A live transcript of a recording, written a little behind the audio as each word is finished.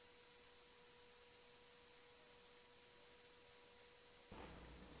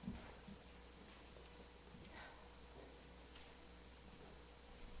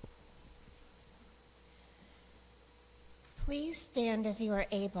Please stand as you are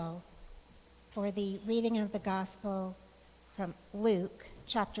able for the reading of the Gospel from Luke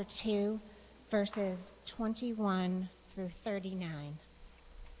chapter 2, verses 21 through 39.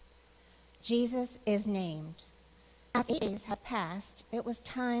 Jesus is named. After 8 days had passed, it was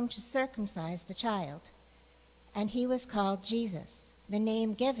time to circumcise the child, and he was called Jesus, the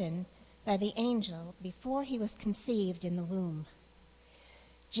name given by the angel before he was conceived in the womb.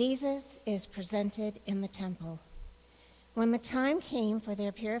 Jesus is presented in the temple. When the time came for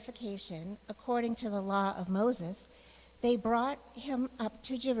their purification, according to the law of Moses, they brought him up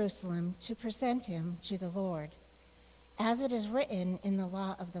to Jerusalem to present him to the Lord. As it is written in the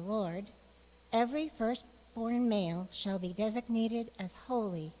law of the Lord, every firstborn male shall be designated as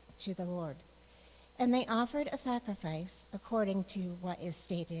holy to the Lord. And they offered a sacrifice according to what is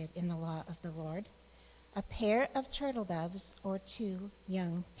stated in the law of the Lord, a pair of turtle doves or 2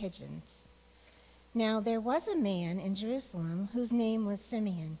 young pigeons. Now there was a man in Jerusalem whose name was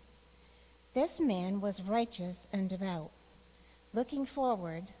Simeon. This man was righteous and devout, looking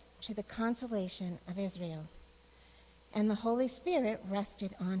forward to the consolation of Israel. And the Holy Spirit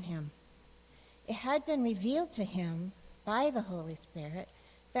rested on him. It had been revealed to him by the Holy Spirit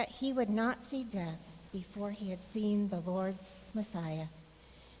that he would not see death before he had seen the Lord's Messiah.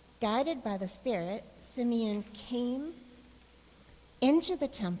 Guided by the Spirit, Simeon came into the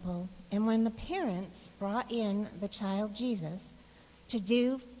temple, and when the parents brought in the child Jesus to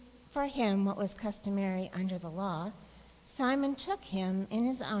do for him what was customary under the law, Simon took him in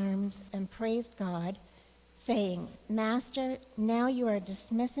his arms and praised God, saying, "Master, now you are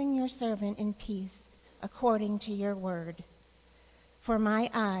dismissing your servant in peace according to your word. For my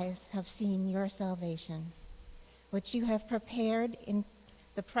eyes have seen your salvation, which you have prepared in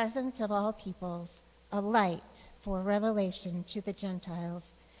the presence of all peoples, a light for revelation to the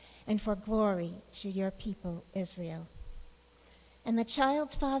Gentiles and for glory to your people Israel." And the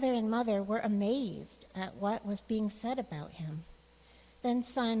child's father and mother were amazed at what was being said about him. Then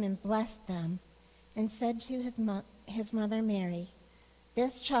Simon blessed them and said to his mother Mary,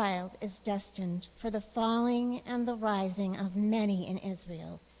 "This child is destined for the falling and the rising of many in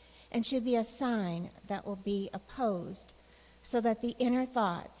Israel, and should be a sign that will be opposed, so that the inner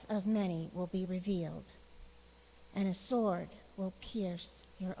thoughts of many will be revealed, and a sword will pierce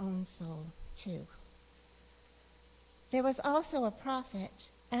your own soul too." There was also a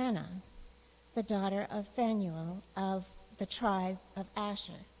prophet, Anna, the daughter of Phanuel of the tribe of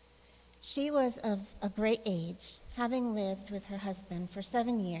Asher. She was of a great age, having lived with her husband for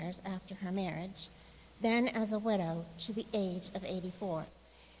 7 years after her marriage, then as a widow to the age of 84.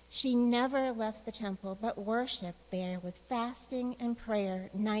 She never left the temple, but worshiped there with fasting and prayer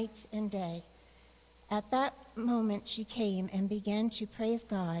night and day. At that moment she came and began to praise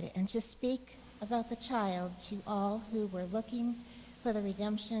God and to speak about the child to all who were looking for the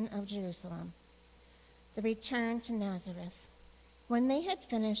redemption of Jerusalem. The return to Nazareth. When they had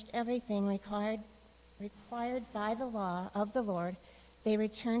finished everything required by the law of the Lord, they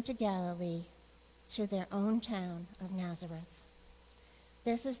returned to Galilee, to their own town of Nazareth.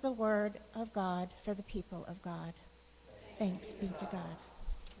 This is the word of God for the people of God. Thanks be to God.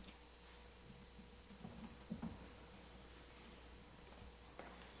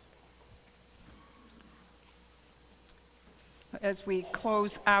 As we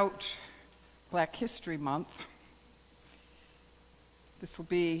close out Black History Month, this will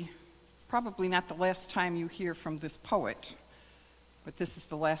be probably not the last time you hear from this poet, but this is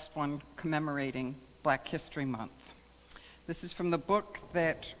the last one commemorating Black History Month. This is from the book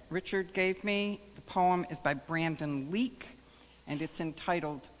that Richard gave me. The poem is by Brandon Leake, and it's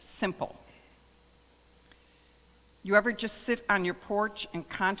entitled Simple. You ever just sit on your porch and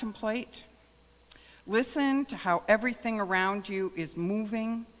contemplate? Listen to how everything around you is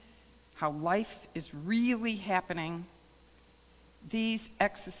moving, how life is really happening. These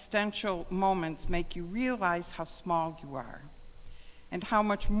existential moments make you realize how small you are and how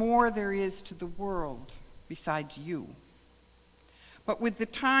much more there is to the world besides you. But with the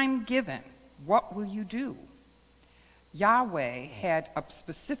time given, what will you do? Yahweh had a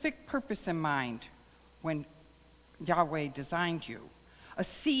specific purpose in mind when Yahweh designed you. A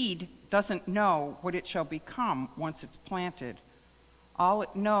seed doesn't know what it shall become once it's planted. All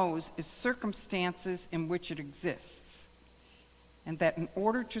it knows is circumstances in which it exists, and that in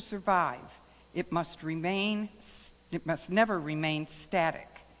order to survive, it must never remain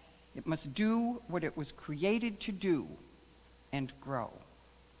static. It must do what it was created to do and grow.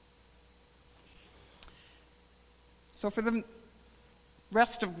 So for the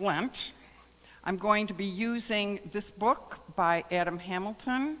rest of Lent, I'm going to be using this book by Adam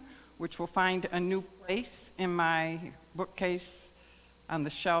Hamilton, which will find a new place in my bookcase on the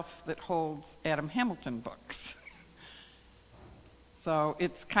shelf that holds Adam Hamilton books. So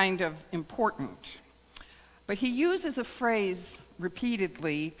it's kind of important. But he uses a phrase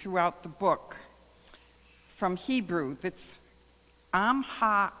repeatedly throughout the book from Hebrew that's Am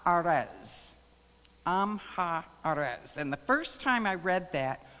ha'arez. Am ha'arez. And the first time I read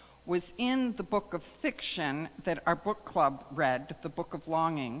that was in the book of fiction that our book club read, the Book of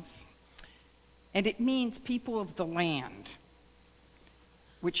Longings. And it means people of the land,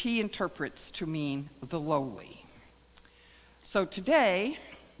 which he interprets to mean the lowly. So today,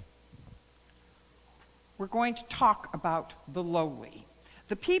 we're going to talk about the lowly,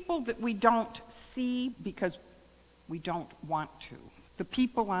 the people that we don't see because we don't want to, the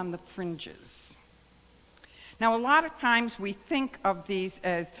people on the fringes. Now, a lot of times we think of these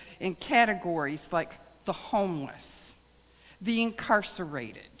as in categories like the homeless, the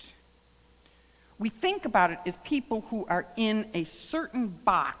incarcerated. We think about it as people who are in a certain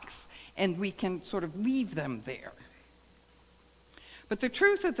box and we can sort of leave them there. But the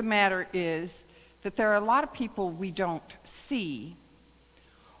truth of the matter is that there are a lot of people we don't see,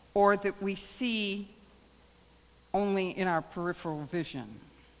 or that we see only in our peripheral vision.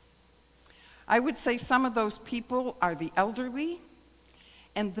 I would say some of those people are the elderly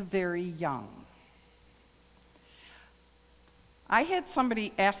and the very young. I had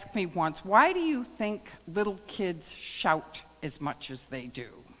somebody ask me once, why do you think little kids shout as much as they do?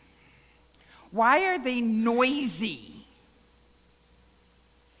 Why are they noisy?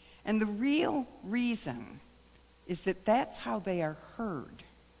 And the real reason is that that's how they are heard.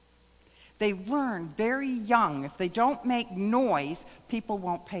 They learn very young, if they don't make noise, people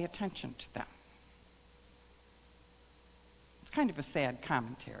won't pay attention to them. It's kind of a sad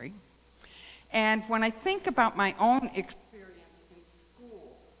commentary. And when I think about my own experience in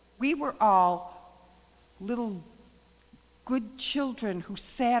school, we were all little good children who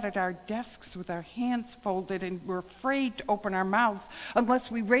sat at our desks with our hands folded and were afraid to open our mouths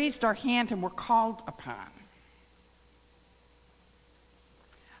unless we raised our hand and were called upon.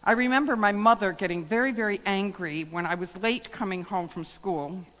 I remember my mother getting very, very angry when I was late coming home from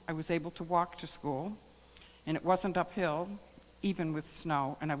school. I was able to walk to school, and it wasn't uphill, even with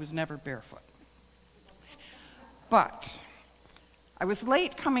snow, and I was never barefoot. But I was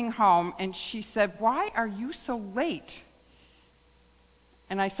late coming home, and she said, "Why are you so late?"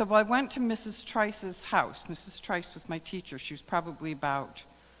 And I said, "Well, I went to Mrs. Trice's house." Mrs. Trice was my teacher. She was probably about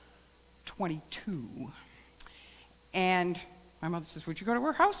 22. And my mother says, "What'd you go to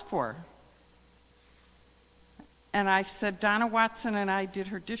her house for?" And I said, "Donna Watson and I did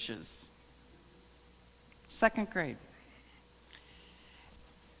her dishes." 2nd grade.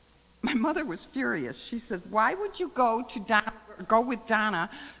 My mother was furious. She said, "Why would you go with Donna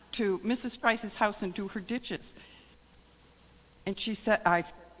to Mrs. Trice's house and do her dishes?" And I said,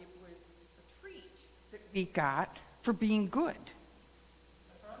 "It was a treat that we got for being good."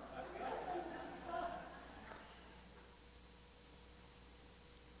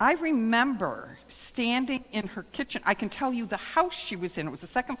 I remember standing in her kitchen. I can tell you the house she was in. It was a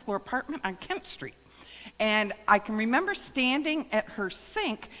 2nd floor apartment on Kent Street. And I can remember standing at her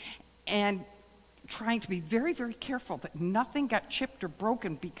sink and trying to be very, very careful that nothing got chipped or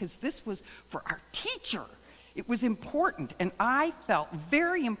broken, because this was for our teacher. It was important, and I felt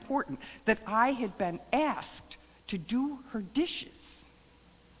very important that I had been asked to do her dishes.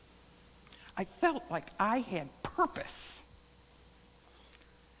 I felt like I had purpose.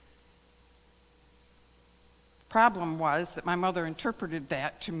 Problem was that my mother interpreted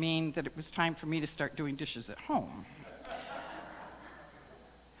that to mean that it was time for me to start doing dishes at home.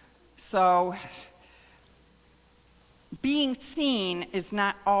 So, being seen is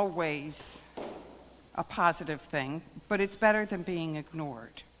not always a positive thing, but it's better than being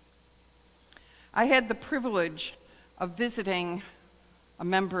ignored. I had the privilege of visiting a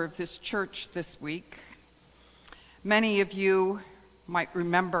member of this church this week. Many of you might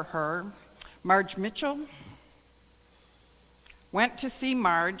remember her, Marge Mitchell. Went to see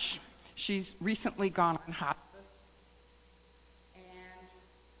Marge. She's recently gone on hospice. And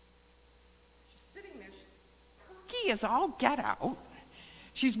she's sitting there, she's perky as all get out.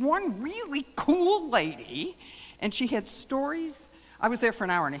 She's one really cool lady, and she had stories. I was there for an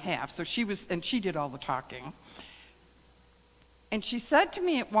hour and a half, so she did all the talking. And she said to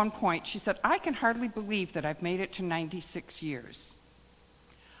me at one point, she said, "I can hardly believe that I've made it to 96 years.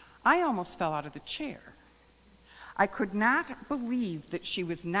 I almost fell out of the chair. I could not believe that she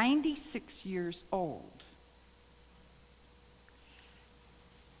was 96 years old."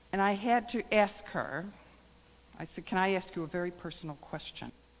 And I had to ask her, I said, "Can I ask you a very personal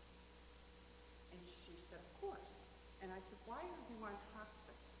question?" And she said, "Of course." And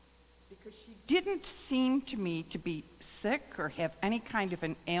because she didn't seem to me to be sick or have any kind of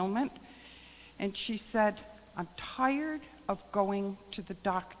an ailment. And she said, "I'm tired of going to the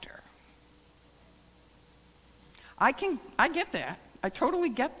doctor." I get that. I totally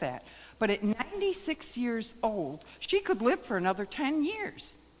get that. But at 96 years old, she could live for another 10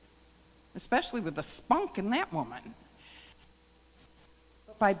 years, especially with the spunk in that woman.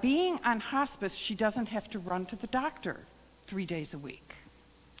 But by being on hospice, she doesn't have to run to the doctor 3 days a week.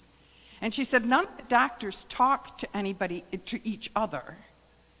 And she said none of the doctors talk to anybody, to each other.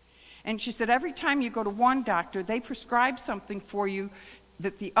 And she said every time you go to one doctor, they prescribe something for you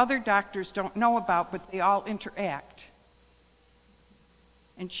that the other doctors don't know about, but they all interact.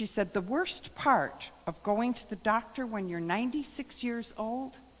 And she said the worst part of going to the doctor when you're 96 years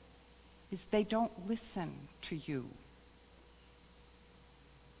old is they don't listen to you.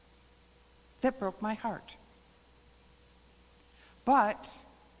 That broke my heart. But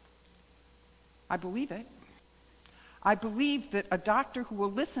I believe it. I believe that a doctor who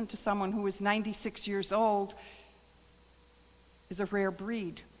will listen to someone who is 96 years old is a rare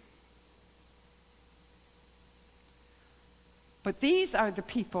breed. But these are the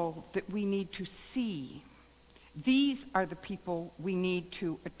people that we need to see. These are the people we need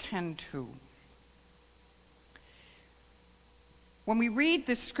to attend to. When we read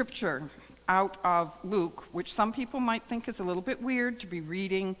this scripture out of Luke, which some people might think is a little bit weird to be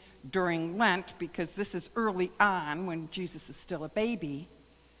reading during Lent because this is early on when Jesus is still a baby,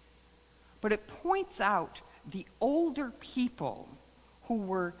 but it points out the older people who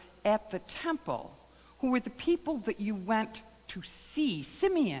were at the temple, who were the people that you went to see.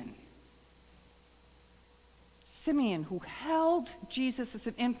 Simeon, who held Jesus as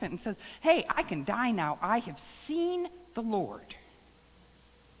an infant and says, "Hey, I can die now. I have seen the Lord."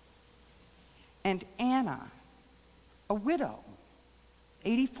 And Anna, a widow,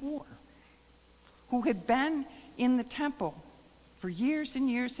 84, who had been in the temple for years and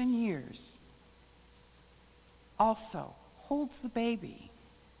years and years, also holds the baby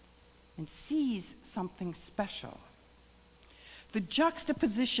and sees something special. The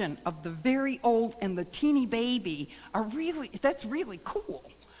juxtaposition of the very old and the teeny baby that's really cool.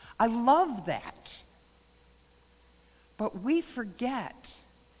 I love that. But we forget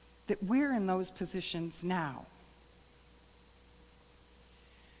that we're in those positions now.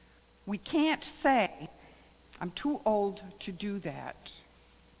 We can't say, "I'm too old to do that,"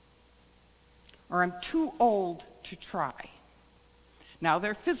 or "I'm too old to try." Now,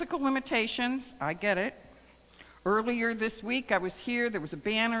 there are physical limitations. I get it. Earlier this week, I was here. There was a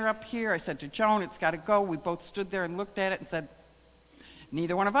banner up here. I said to Joan, "It's got to go." We both stood there and looked at it and said,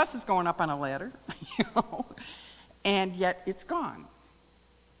 "Neither one of us is going up on a ladder," and yet it's gone.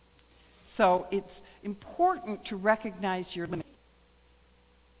 So it's important to recognize your limits.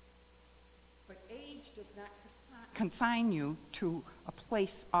 But age does not consign you to a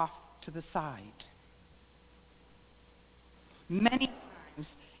place off to the side. Many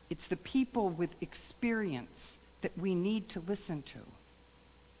times, it's the people with experience that we need to listen to.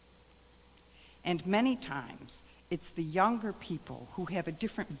 And many times, it's the younger people who have a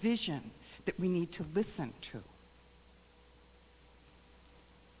different vision that we need to listen to.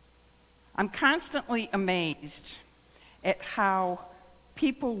 I'm constantly amazed at how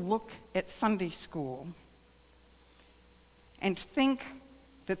people look at Sunday school and think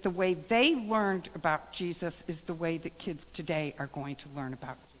that the way they learned about Jesus is the way that kids today are going to learn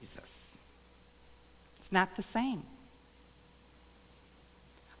about Jesus. It's not the same.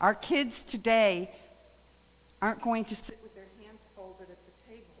 Our kids today aren't going to sit with their hands folded at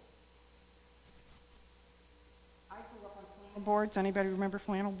the table. I grew up on flannel boards. Anybody remember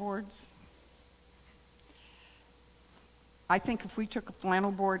flannel boards? I think if we took a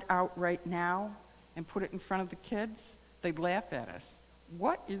flannel board out right now and put it in front of the kids, they'd laugh at us.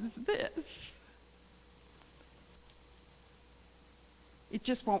 What is this? It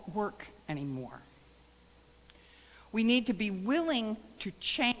just won't work anymore. We need to be willing to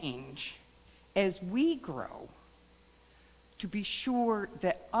change as we grow to be sure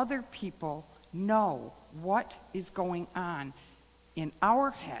that other people know what is going on in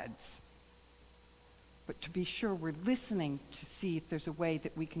our heads, but to be sure we're listening to see if there's a way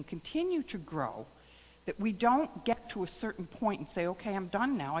that we can continue to grow, that we don't get to a certain point and say, "Okay, I'm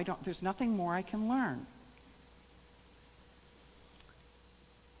done now. There's nothing more I can learn."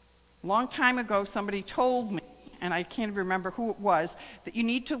 A long time ago, somebody told me, and I can't remember who it was, that you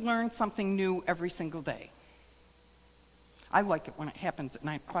need to learn something new every single day. I like it when it happens at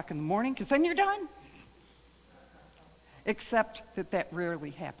 9 o'clock in the morning, because then you're done. Except that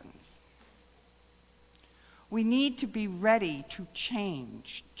rarely happens. We need to be ready to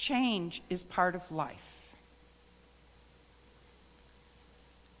change. Change is part of life.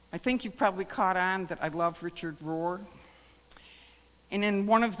 I think you've probably caught on that I love Richard Rohr. And in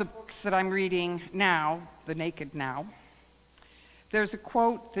one of the books that I'm reading now, The Naked Now, there's a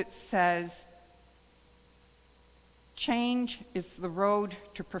quote that says, "Change is the road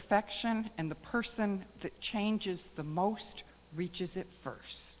to perfection, and the person that changes the most reaches it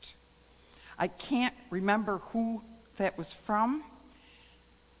first." I can't remember who that was from,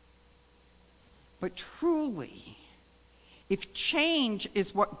 but truly, if change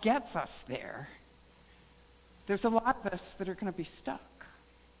is what gets us there, there's a lot of us that are going to be stuck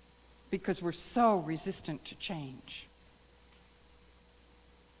because we're so resistant to change.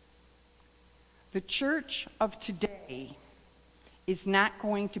 The church of today is not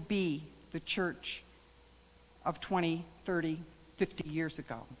going to be the church of 20, 30, 50 years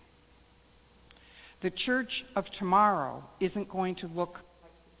ago. The church of tomorrow isn't going to look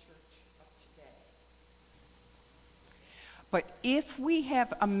like the church of today. But if we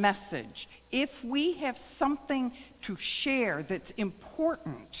have a message, if we have something to share that's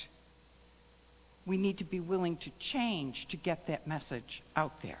important, we need to be willing to change to get that message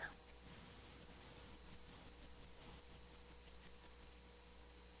out there.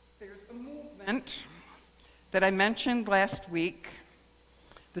 There's a movement that I mentioned last week,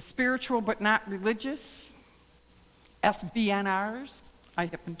 the spiritual but not religious, SBNRs. I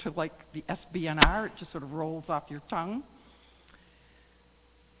happen to like the SBNR, it just sort of rolls off your tongue.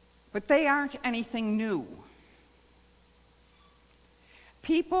 But they aren't anything new.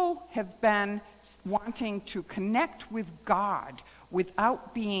 People have been wanting to connect with God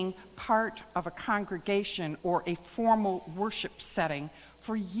without being part of a congregation or a formal worship setting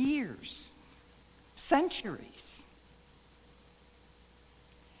for years, centuries.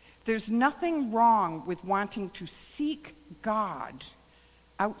 There's nothing wrong with wanting to seek God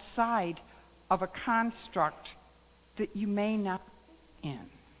outside of a construct that you may not fit in.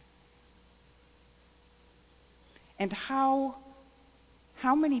 And how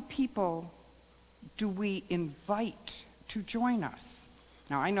many people do we invite to join us?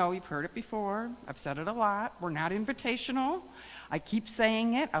 Now, I know you've heard it before. I've said it a lot. We're not invitational. I keep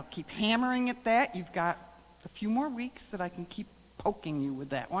saying it. I'll keep hammering at that. You've got a few more weeks that I can keep poking you with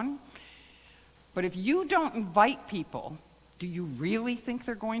that one. But if you don't invite people, do you really think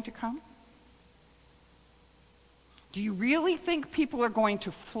they're going to come? Do you really think people are going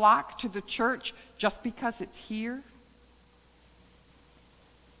to flock to the church just because it's here?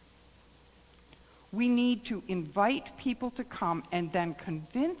 We need to invite people to come and then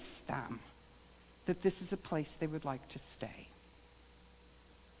convince them that this is a place they would like to stay.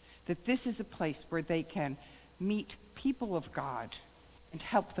 That this is a place where they can meet people of God and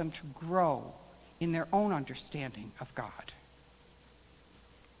help them to grow in their own understanding of God.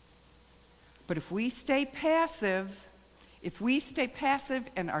 But if we stay passive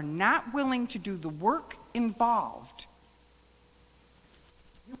and are not willing to do the work involved,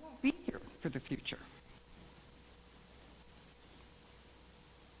 you won't be here for the future.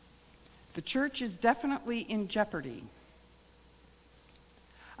 The church is definitely in jeopardy.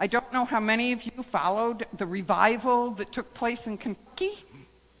 I don't know how many of you followed the revival that took place in Kentucky.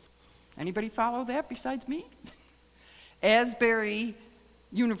 Anybody follow that besides me? Asbury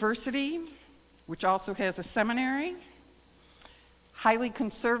University, which also has a seminary, highly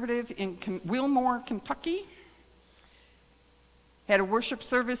conservative in Wilmore, Kentucky, had a worship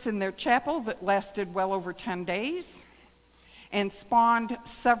service in their chapel that lasted well over 10 days and spawned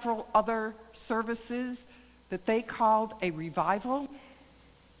several other services that they called a revival.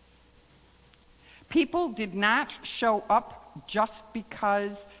 People did not show up just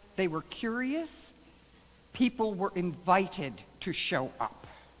because they were curious. People were invited to show up.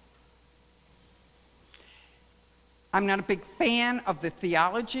 I'm not a big fan of the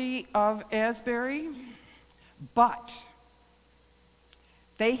theology of Asbury, but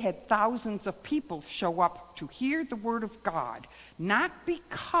they had thousands of people show up to hear the Word of God, not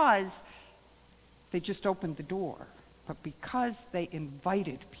because they just opened the door, but because they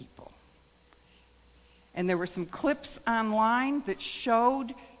invited people. And there were some clips online that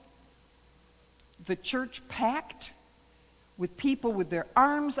showed the church packed with people with their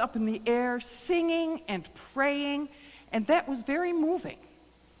arms up in the air, singing and praying, and that was very moving,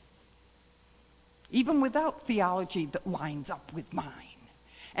 even without theology that lines up with mine.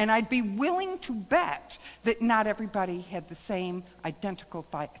 And I'd be willing to bet that not everybody had the same identical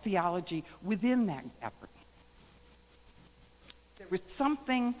theology within that gathering. There was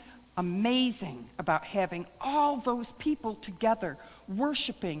something amazing about having all those people together,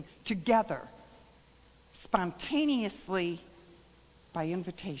 worshiping together. spontaneously by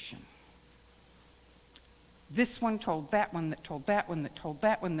invitation. This one told that one, that told that one, that told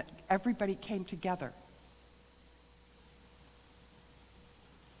that one, that everybody came together.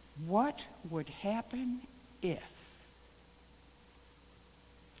 What would happen if?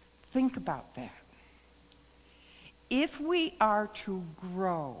 Think about that. If we are to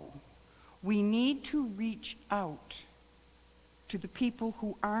grow, we need to reach out to the people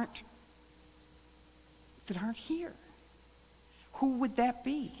who aren't here. Who would that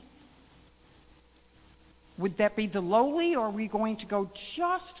be? Would that be the lowly, or are we going to go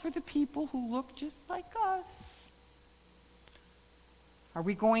just for the people who look just like us? Are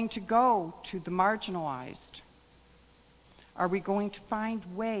we going to go to the marginalized? Are we going to find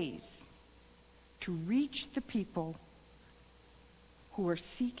ways to reach the people who are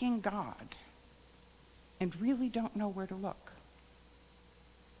seeking God and really don't know where to look?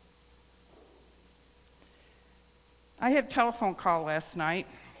 I had a telephone call last night.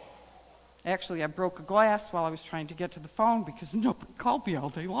 Actually, I broke a glass while I was trying to get to the phone because nobody called me all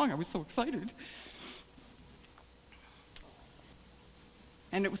day long. I was so excited.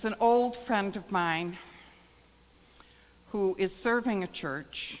 And it was an old friend of mine who is serving a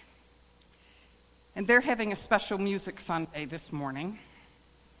church, and they're having a special music Sunday this morning.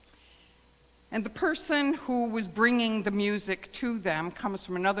 And the person who was bringing the music to them comes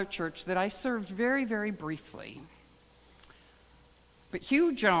from another church that I served very, very briefly. But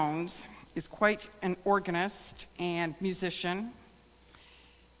Hugh Jones is quite an organist and musician,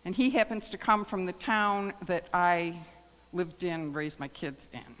 and he happens to come from the town that I lived in, raised my kids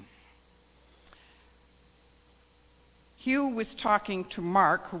in. Hugh was talking to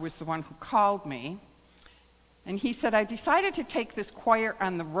Mark, who was the one who called me, and he said, I decided to take this choir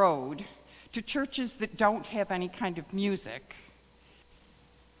on the road to churches that don't have any kind of music.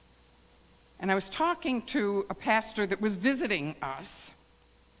 And I was talking to a pastor that was visiting us,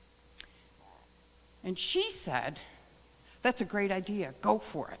 and she said, that's a great idea, go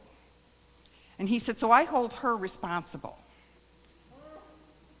for it. And he said, so I hold her responsible.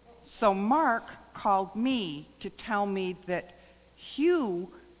 So Mark called me to tell me that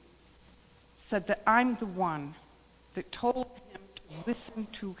Hugh said that I'm the one that told him to listen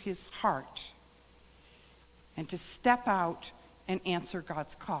to his heart and to step out and answer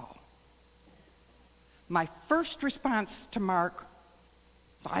God's call. My first response to Mark,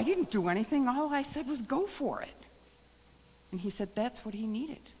 I didn't do anything. All I said was go for it. And he said that's what he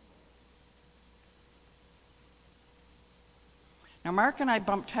needed. Now, Mark and I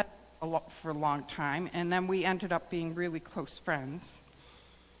bumped heads for a long time, and then we ended up being really close friends.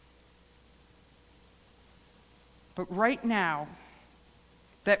 But right now,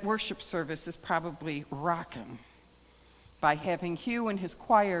 that worship service is probably rocking by having Hugh and his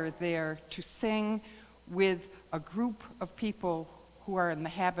choir there to sing with a group of people who are in the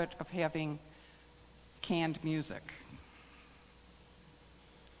habit of having canned music.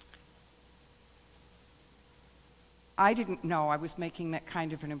 I didn't know I was making that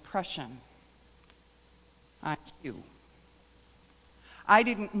kind of an impression on Hugh. I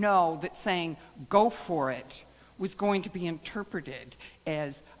didn't know that saying, go for it, was going to be interpreted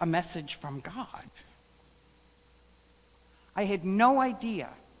as a message from God. I had no idea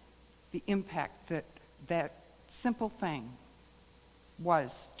the impact that that simple thing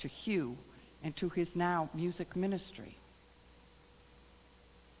was to Hugh and to his now music ministry.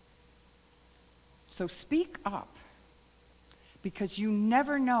 So speak up, because you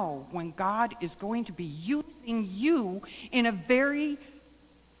never know when God is going to be using you in a very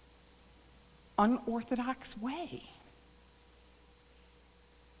unorthodox way.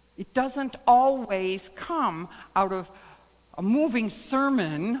 It doesn't always come out of a moving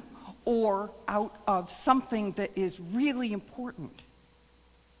sermon or out of something that is really important.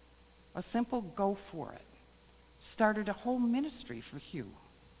 A simple go for it started a whole ministry for Hugh.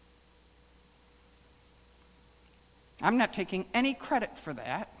 I'm not taking any credit for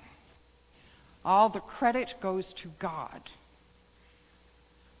that. All the credit goes to God.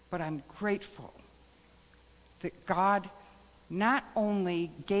 But I'm grateful that God not only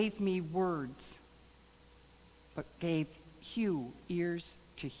gave me words, but gave Hugh ears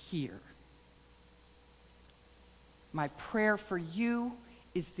to hear. My prayer for you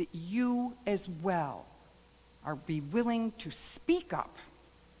is that you as well are be willing to speak up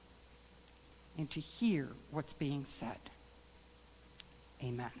and to hear what's being said.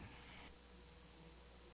 Amen.